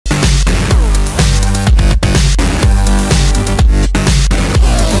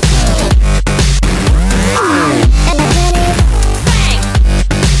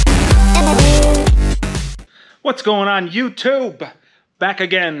What's going on, YouTube? Back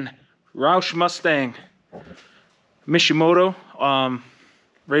again. Roush Mustang. Mishimoto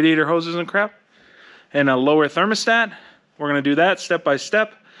radiator hoses and crap. And a lower thermostat. We're going to do that step by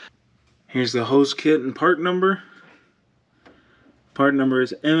step. Here's the hose kit and part number. Part number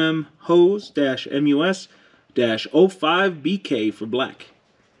is MMHose-MUS-05BK for black.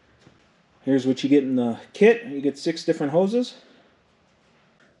 Here's what you get in the kit. You get 6 different hoses.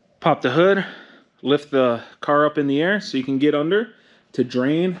 Pop the hood. Lift the car up in the air so you can get under to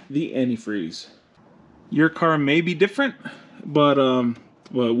drain the antifreeze. Your car may be different, but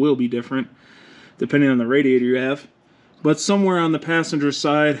well, it will be different depending on the radiator you have. But somewhere on the passenger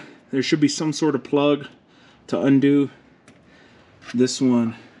side, there should be some sort of plug to undo. This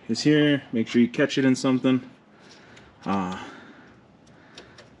one is here. Make sure you catch it in something. So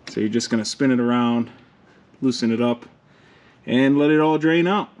you're just gonna spin it around, loosen it up, and let it all drain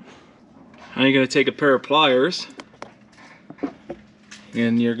out. Now you're going to take a pair of pliers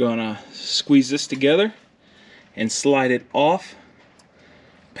and you're going to squeeze this together and slide it off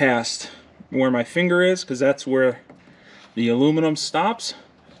past where my finger is, because that's where the aluminum stops.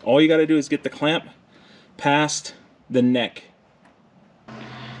 All you got to do is get the clamp past the neck.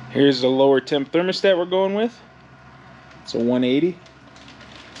 Here's the lower temp thermostat we're going with. It's a 180.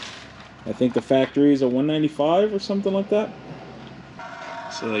 I think the factory is a 195 or something like that.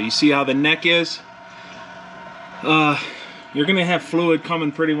 So you see how the neck is? You're gonna have fluid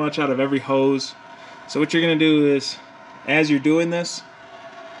coming pretty much out of every hose. So what you're gonna do is, as you're doing this,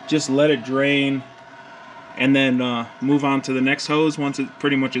 just let it drain and then move on to the next hose once it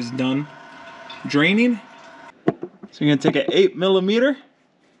pretty much is done draining. So you're gonna take an 8mm,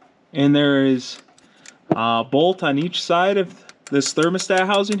 and there is a bolt on each side of this thermostat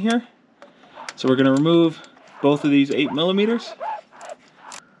housing here. So we're gonna remove both of these 8mm.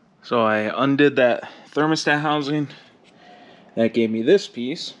 So I undid that thermostat housing. That gave me this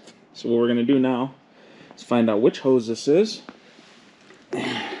piece. So what we're going to do now is find out which hose this is.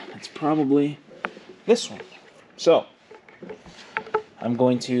 It's probably this one. So I'm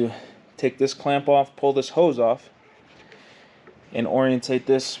going to take this clamp off, pull this hose off, and orientate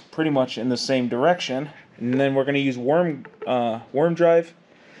this pretty much in the same direction. And then we're going to use worm drive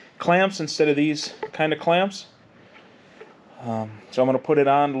clamps instead of these kind of clamps. So I'm going to put it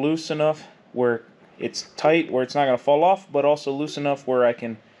on loose enough where it's tight, where it's not going to fall off, but also loose enough where I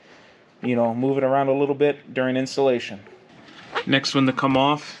can, you know, move it around a little bit during installation. Next one to come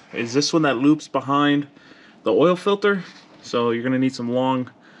off is this one that loops behind the oil filter. So you're going to need some long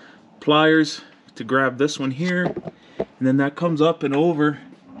pliers to grab this one here. And then that comes up and over,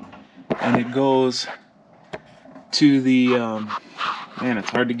 and it goes to the, man, it's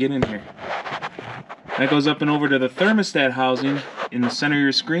hard to get in here. That goes up and over to the thermostat housing in the center of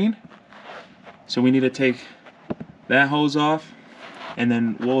your screen. So we need to take that hose off, and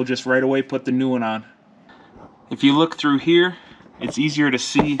then we'll just right away put the new one on. If you look through here, it's easier to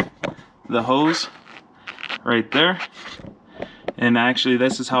see the hose right there. And actually,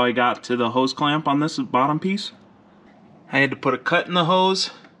 this is how I got to the hose clamp on this bottom piece. I had to put a cut in the hose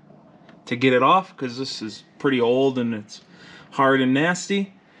to get it off, because this is pretty old and it's hard and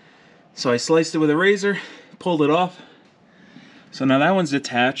nasty. So I sliced it with a razor, pulled it off. So now that one's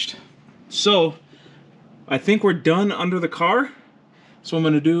attached. So I think we're done under the car. So what I'm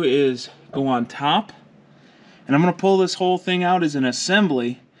going to do is go on top, and I'm going to pull this whole thing out as an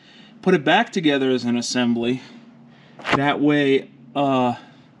assembly, put it back together as an assembly. That way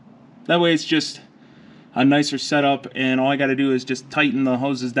it's just a nicer setup, and all I got to do is just tighten the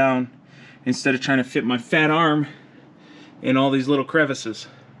hoses down instead of trying to fit my fat arm in all these little crevices.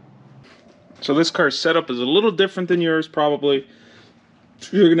 So this car's setup is a little different than yours, probably.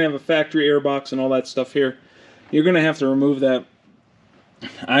 You're going to have a factory airbox and all that stuff here. You're going to have to remove that.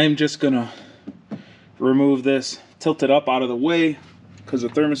 I'm just going to remove this, tilt it up out of the way, because the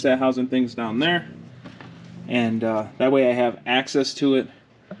thermostat housing thing's down there. And that way I have access to it.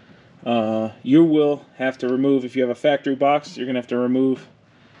 You will have to remove, if you have a factory box, you're going to have to remove,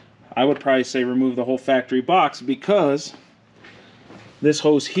 I would probably say remove the whole factory box, because this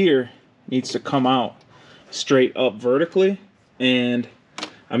hose here needs to come out straight up vertically, and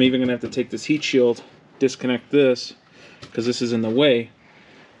I'm even gonna have to take this heat shield, disconnect this, because this is in the way.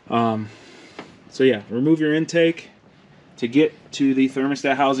 So yeah, remove your intake to get to the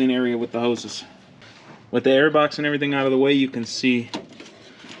thermostat housing area with the hoses. With the airbox and everything out of the way, you can see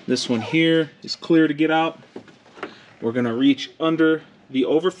this one here is clear to get out. We're gonna reach under the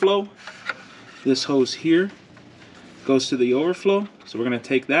overflow. This hose here goes to the overflow, so we're going to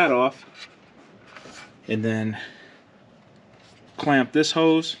take that off and then clamp this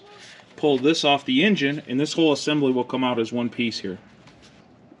hose, pull this off the engine, and this whole assembly will come out as one piece here.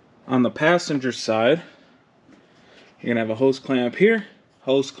 On the passenger side, you're gonna have a hose clamp here,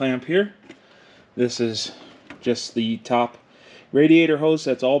 hose clamp here. This is just the top radiator hose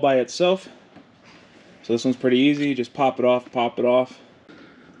that's all by itself. So this one's pretty easy, just pop it off, pop it off.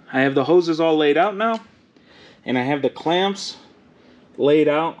 I have the hoses all laid out now, and I have the clamps laid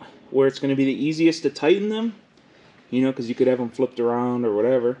out where it's gonna be the easiest to tighten them. You know, because you could have them flipped around or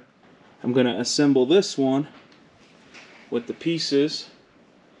whatever. I'm going to assemble this one with the pieces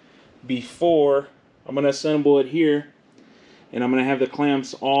before I'm going to assemble it here, and I'm going to have the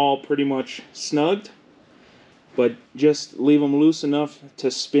clamps all pretty much snugged, but just leave them loose enough to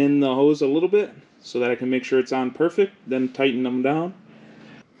spin the hose a little bit so that I can make sure it's on perfect, then tighten them down.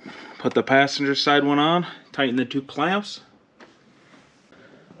 Put the passenger side one on, tighten the two clamps.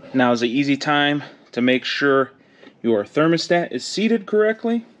 Now is an easy time to make sure your thermostat is seated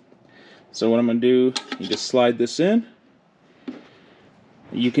correctly. So what I'm going to do, you just slide this in.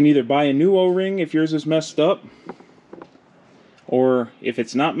 You can either buy a new O-ring if yours is messed up, or if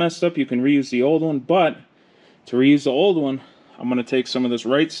it's not messed up, you can reuse the old one. But to reuse the old one, I'm going to take some of this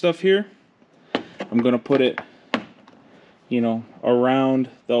right stuff here. I'm going to put it, you know, around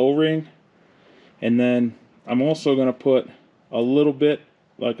the O-ring, and then I'm also going to put a little bit,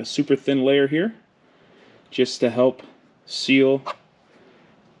 like a super thin layer here, just to help seal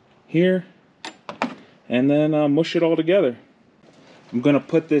here, and then mush it all together. I'm going to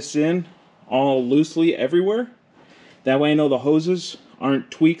put this in all loosely everywhere. That way I know the hoses aren't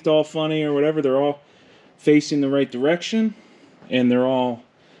tweaked all funny or whatever. They're all facing the right direction, and they're all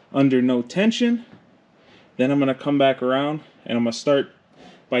under no tension. Then I'm going to come back around, and I'm going to start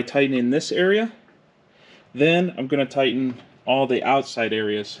by tightening this area. Then I'm going to tighten all the outside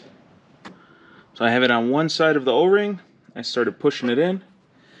areas. So I have it on one side of the O-ring. I started pushing it in.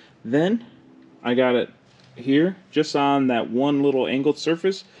 Then I got it here, just on that one little angled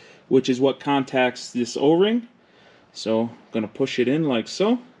surface, which is what contacts this O-ring. So I'm going to push it in like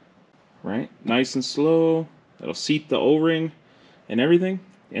so. Right? Nice and slow. That'll seat the O-ring and everything.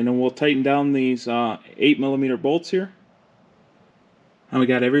 And then we'll tighten down these 8mm bolts here. Now we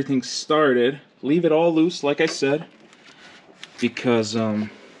got everything started. Leave it all loose, like I said, because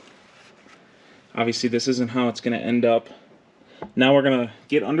obviously this isn't how it's going to end up. Now we're going to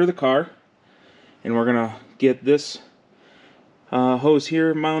get under the car, and we're going to get this hose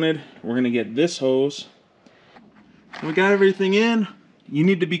here mounted. We're going to get this hose. We got everything in. You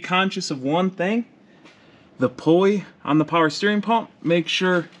need to be conscious of one thing. The pulley on the power steering pump, make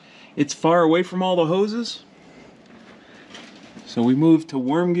sure it's far away from all the hoses. So we moved to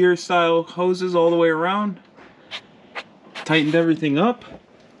worm gear style hoses all the way around. Tightened everything up.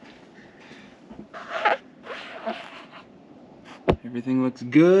 Everything looks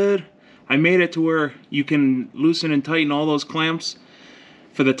good. I made it to where you can loosen and tighten all those clamps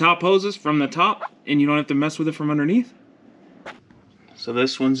for the top hoses from the top, and you don't have to mess with it from underneath. So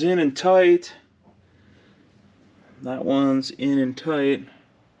this one's in and tight. That one's in and tight.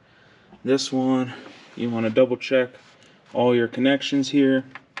 This one, you want to double check all your connections here.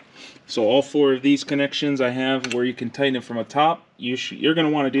 So all four of these connections I have where you can tighten it from the top. You're going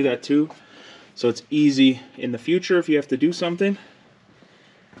to want to do that too, so it's easy in the future if you have to do something.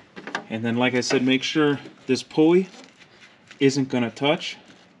 And then, like I said, make sure this pulley isn't going to touch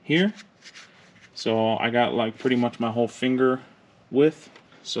here. So I got like pretty much my whole finger width.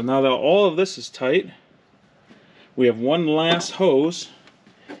 So now that all of this is tight, we have one last hose,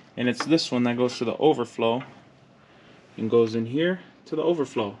 and it's this one that goes to the overflow and goes in here to the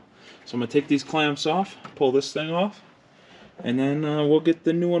overflow. So I'm going to take these clamps off, pull this thing off, and then we'll get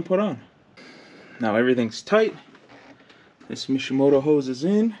the new one put on. Now everything's tight. This Mishimoto hose is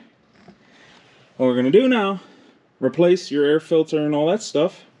in. What we're going to do now, replace your air filter and all that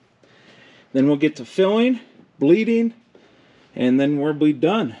stuff. Then we'll get to filling, bleeding, and then we'll be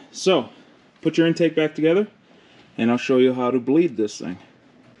done. So, put your intake back together, and I'll show you how to bleed this thing.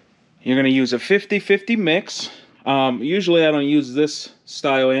 You're going to use a 50-50 mix. Usually I don't use this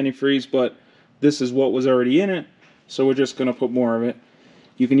style antifreeze, but this is what was already in it, so we're just going to put more of it.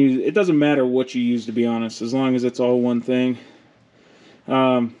 You can use, it doesn't matter what you use, to be honest, as long as it's all one thing.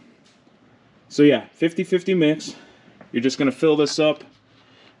 So yeah, 50-50 mix. You're just going to fill this up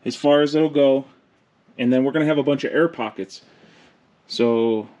as far as it'll go, and then we're going to have a bunch of air pockets.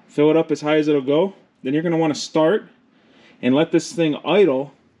 So fill it up as high as it'll go. Then you're going to want to start and let this thing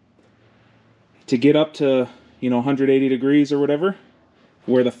idle to get up to, you know, 180 degrees or whatever,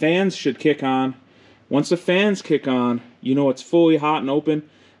 where the fans should kick on. Once the fans kick on, you know it's fully hot and open.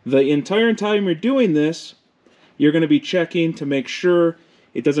 The entire time you're doing this, you're going to be checking to make sure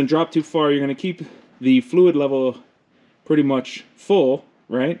it doesn't drop too far. You're going to keep the fluid level pretty much full,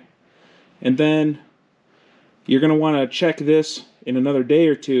 right? And then you're going to want to check this in another day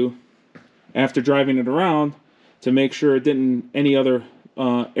or two after driving it around to make sure it didn't, any other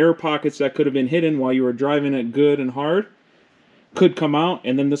air pockets that could have been hidden while you were driving it good and hard could come out,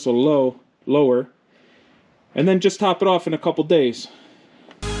 and then this will lower. And then just top it off in a couple days.